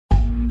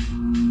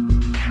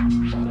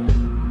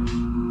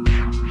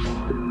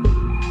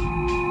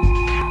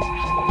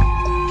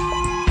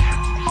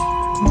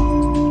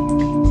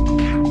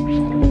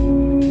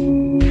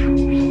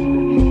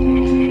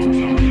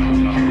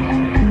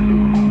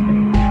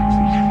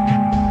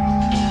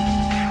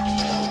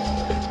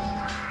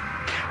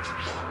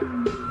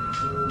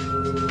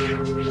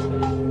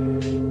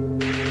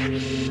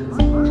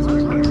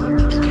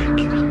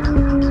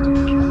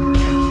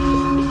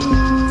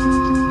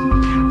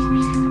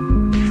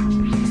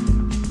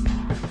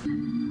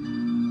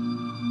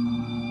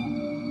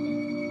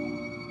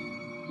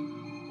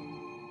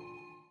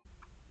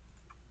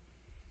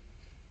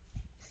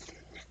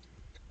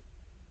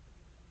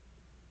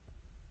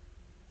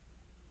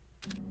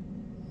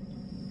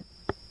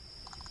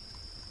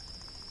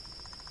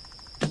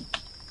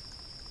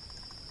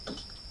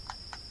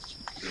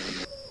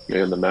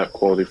Man, the map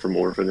quality from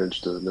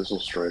Orphanage to Missile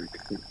Strike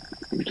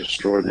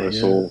destroyed my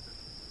soul.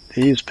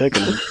 He's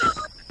picking him.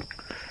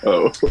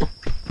 Oh.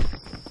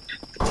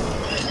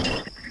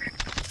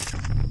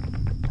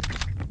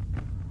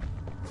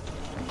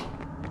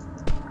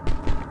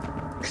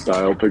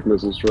 Style pick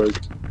Missile Strike.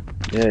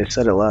 Yeah, he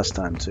said it last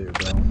time too,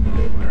 bro.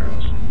 Where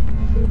else?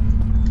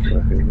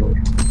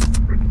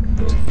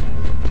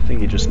 I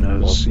think he just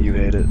knows you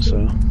hate it,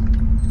 so.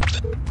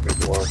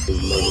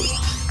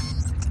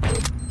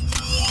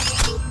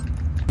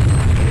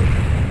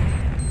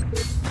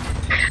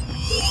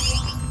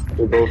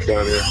 They're both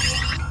down here.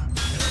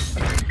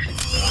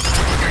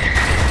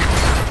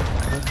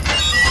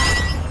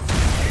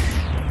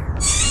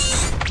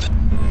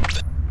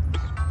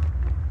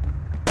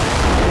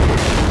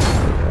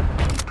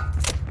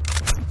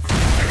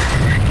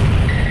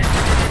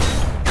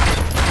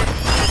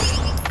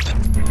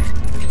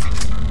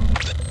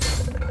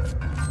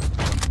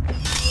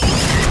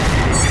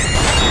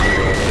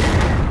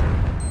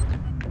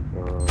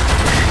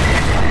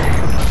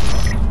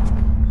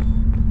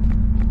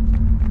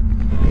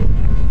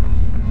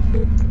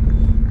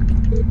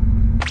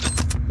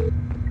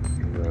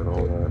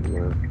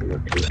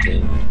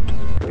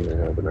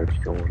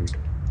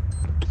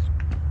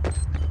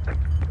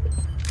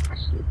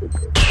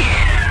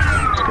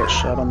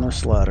 Shot on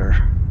this ladder.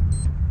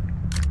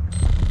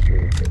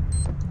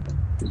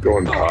 He's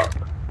going top.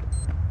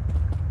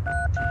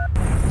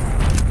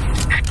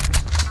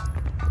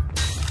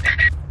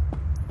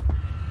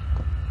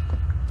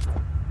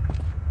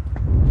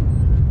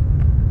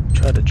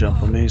 Tried to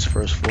jump on me, he's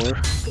first floor.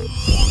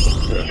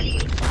 Yeah.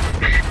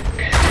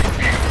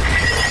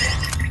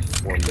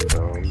 One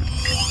down.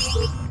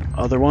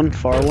 Other one,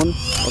 far one,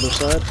 other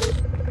side.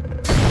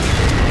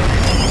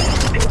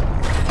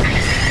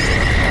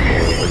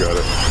 Oh, I got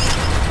it.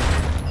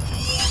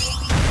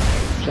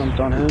 Jumped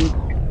on him.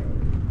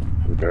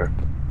 Okay.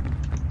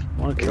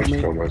 Wanna kill I just me?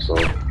 killed myself.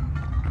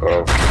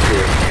 Oh,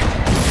 shit.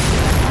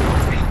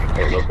 I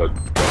don't know if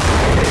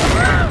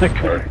I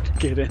couldn't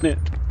get in it.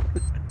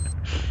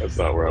 that's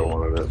not where I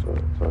wanted it, but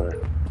sorry.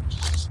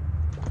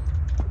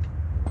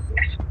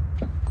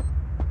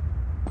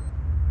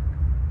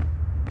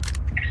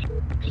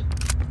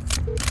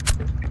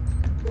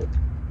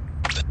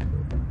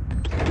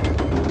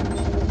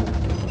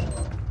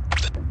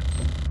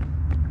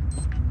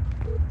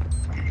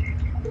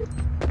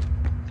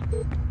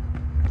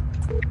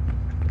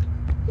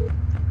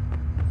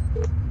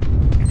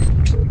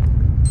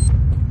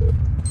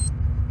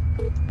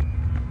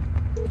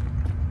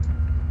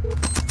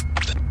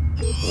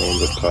 On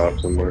the top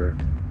somewhere.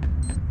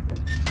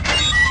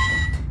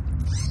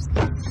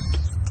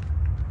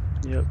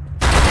 Yep.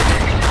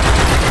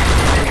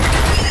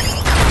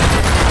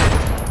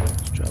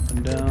 Just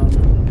dropping down.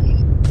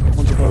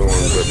 One's I don't above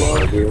want to get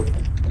behind you.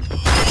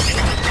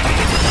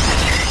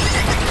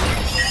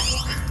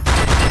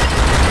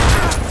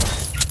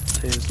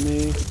 Tase me.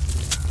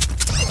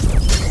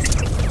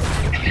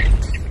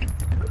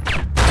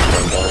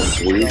 I'm down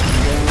sweet.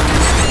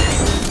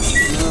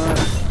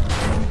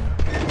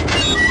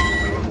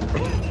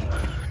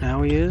 Now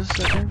he is, I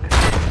think.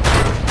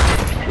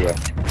 Yeah.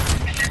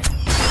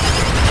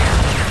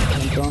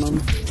 Jumped on him.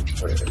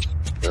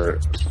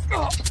 Alright.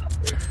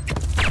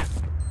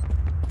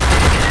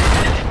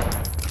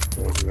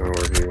 I don't know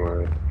where he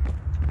went.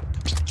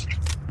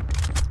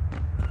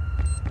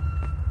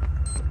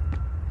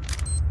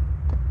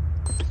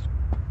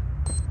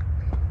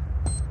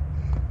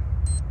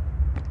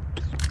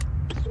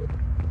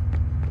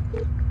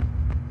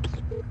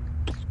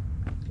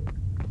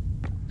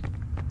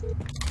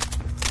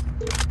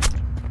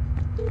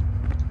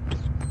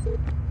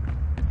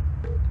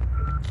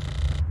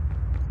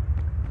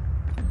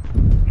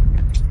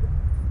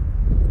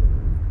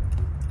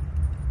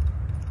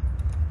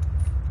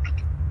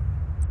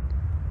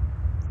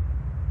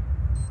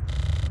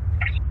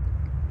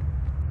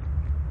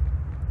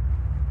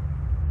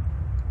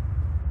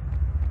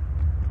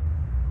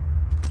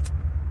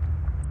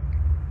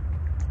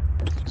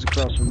 He's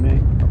across from me,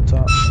 up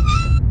top.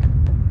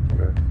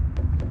 Okay.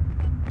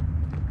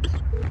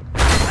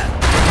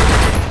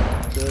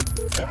 Good.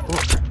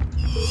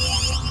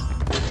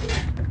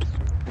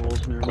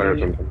 Wolves near Plant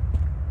me. something.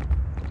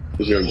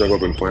 He's gonna jump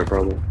up and plant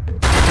probably.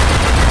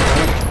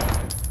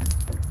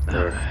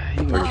 Alright.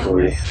 You can kill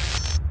me.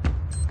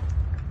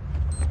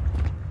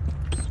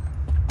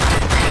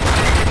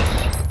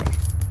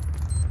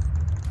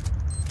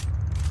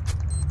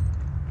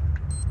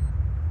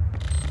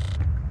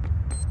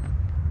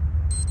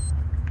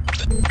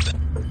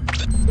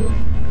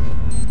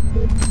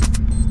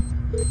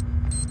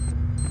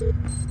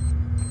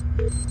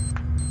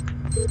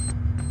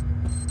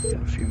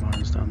 Got a few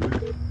mines down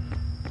there.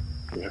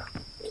 Yeah.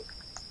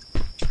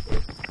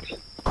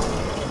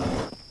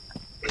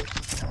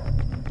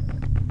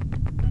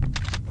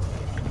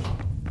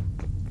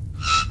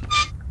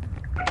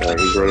 Alright,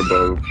 he's right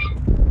above.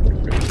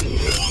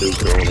 He's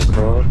going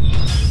across.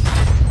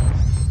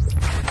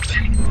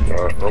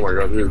 Oh my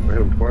god, he hit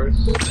him twice.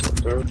 Up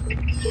there.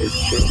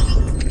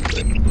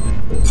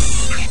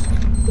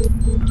 Wow.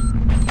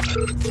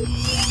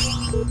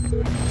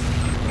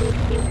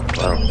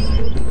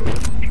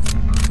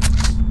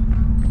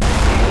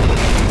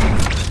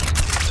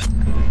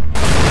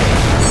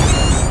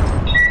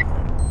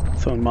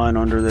 Throwing mine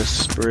under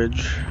this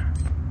bridge.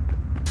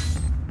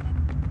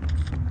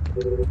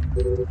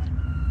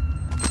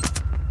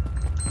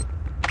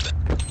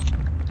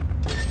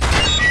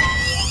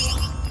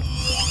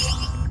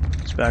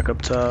 It's back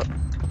up top.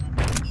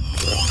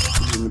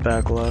 He's in the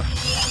back left.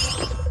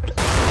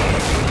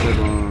 Good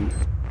one.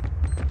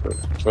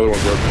 Another one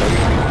broke.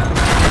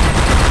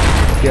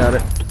 Got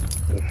it.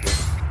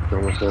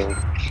 Almost there.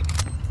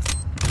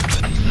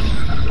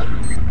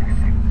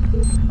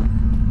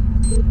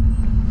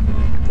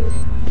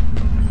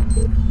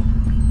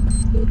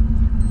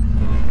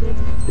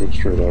 Go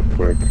straight up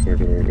quick.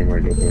 They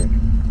might get there.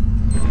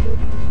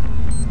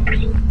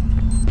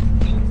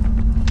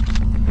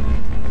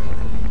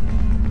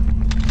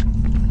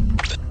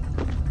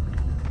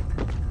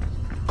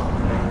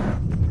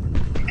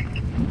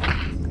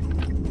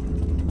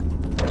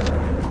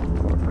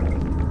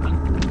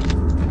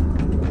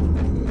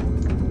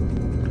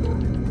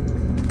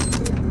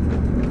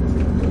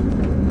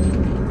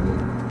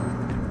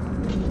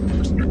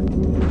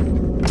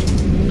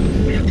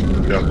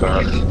 Got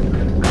that.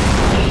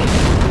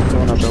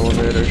 Going up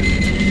elevator.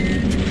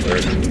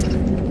 Right.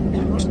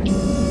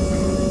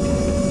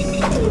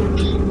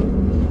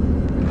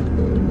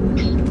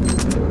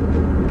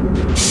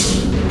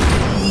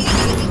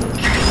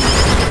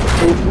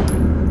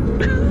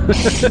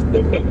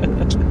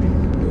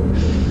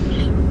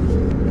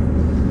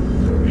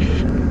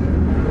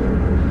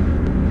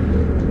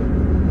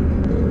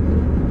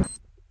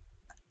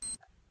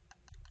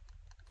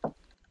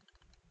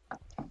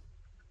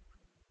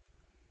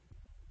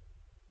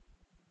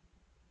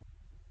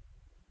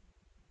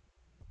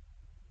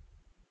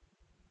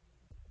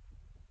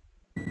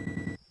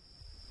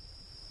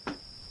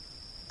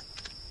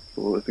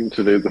 Well, I think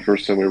today's the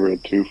first time we ever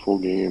had 2 full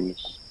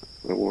games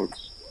at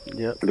once.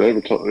 Yep. Did I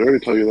already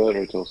tell you that, or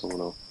did I tell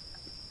someone else?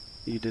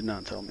 You did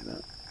not tell me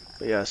that.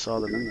 But yeah, I saw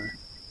them in there.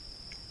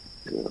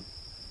 Yeah.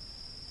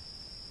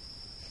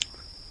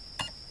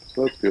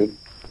 So that's good.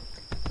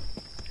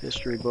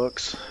 History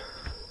books.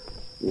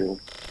 Yeah.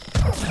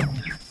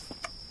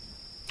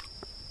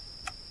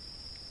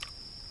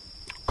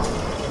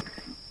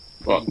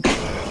 Fuck.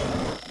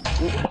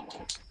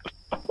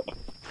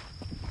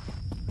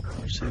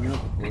 Seen it.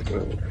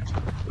 Okay.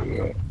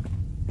 Yeah.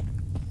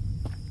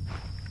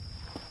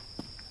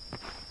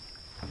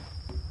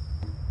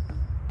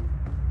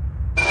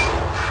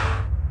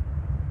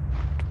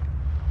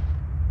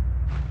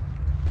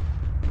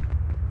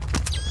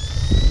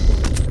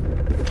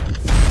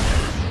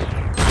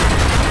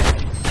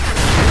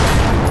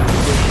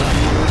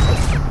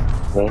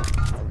 Huh?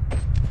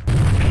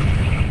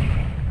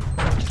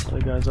 The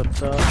guys up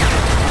top.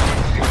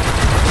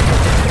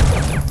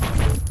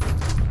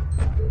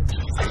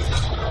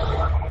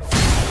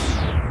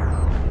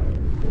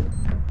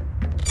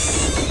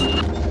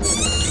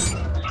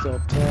 It's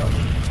up top.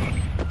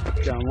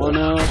 Got one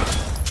out.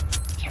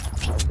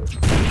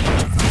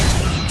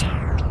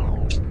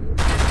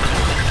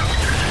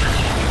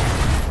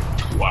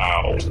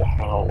 Wow.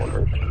 How on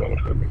earth is that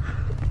a me?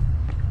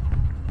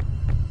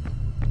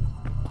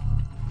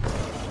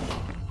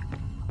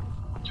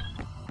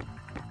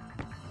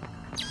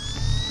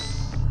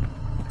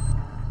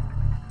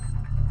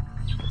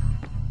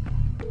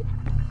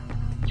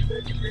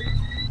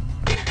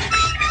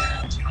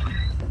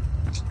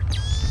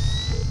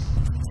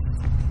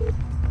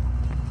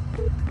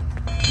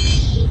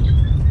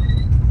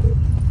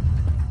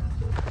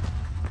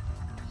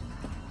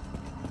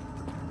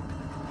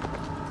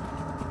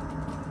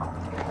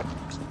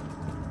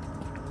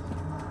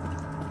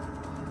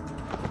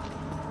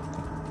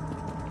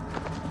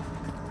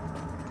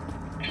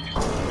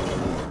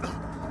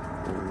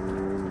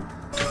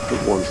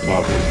 One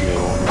stop in the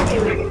middle.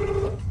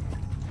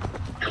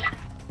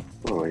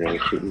 Oh my god, I'm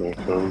shooting my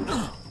phone.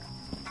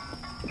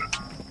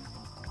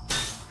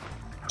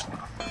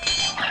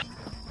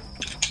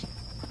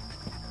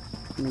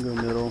 I'm gonna go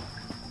middle.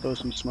 Throw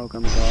some smoke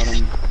on the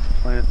bottom.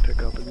 Plant,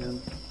 pick up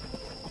again.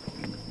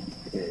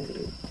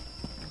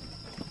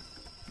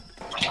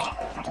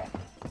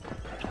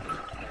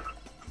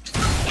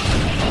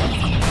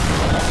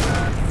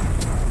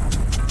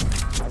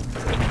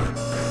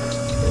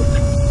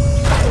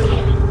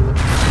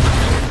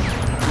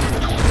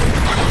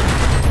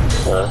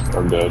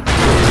 I'm dead.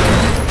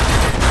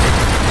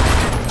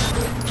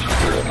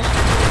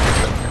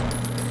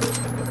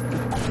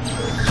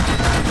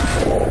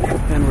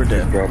 And we're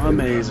dead. Drop it.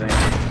 Amazing. I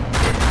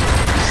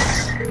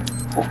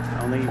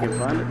don't think you can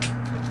find it.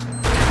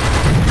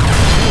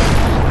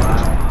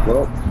 Wow.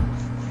 Well,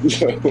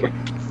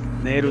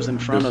 Nade was in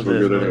front of we're it.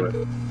 good but-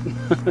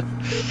 anyway.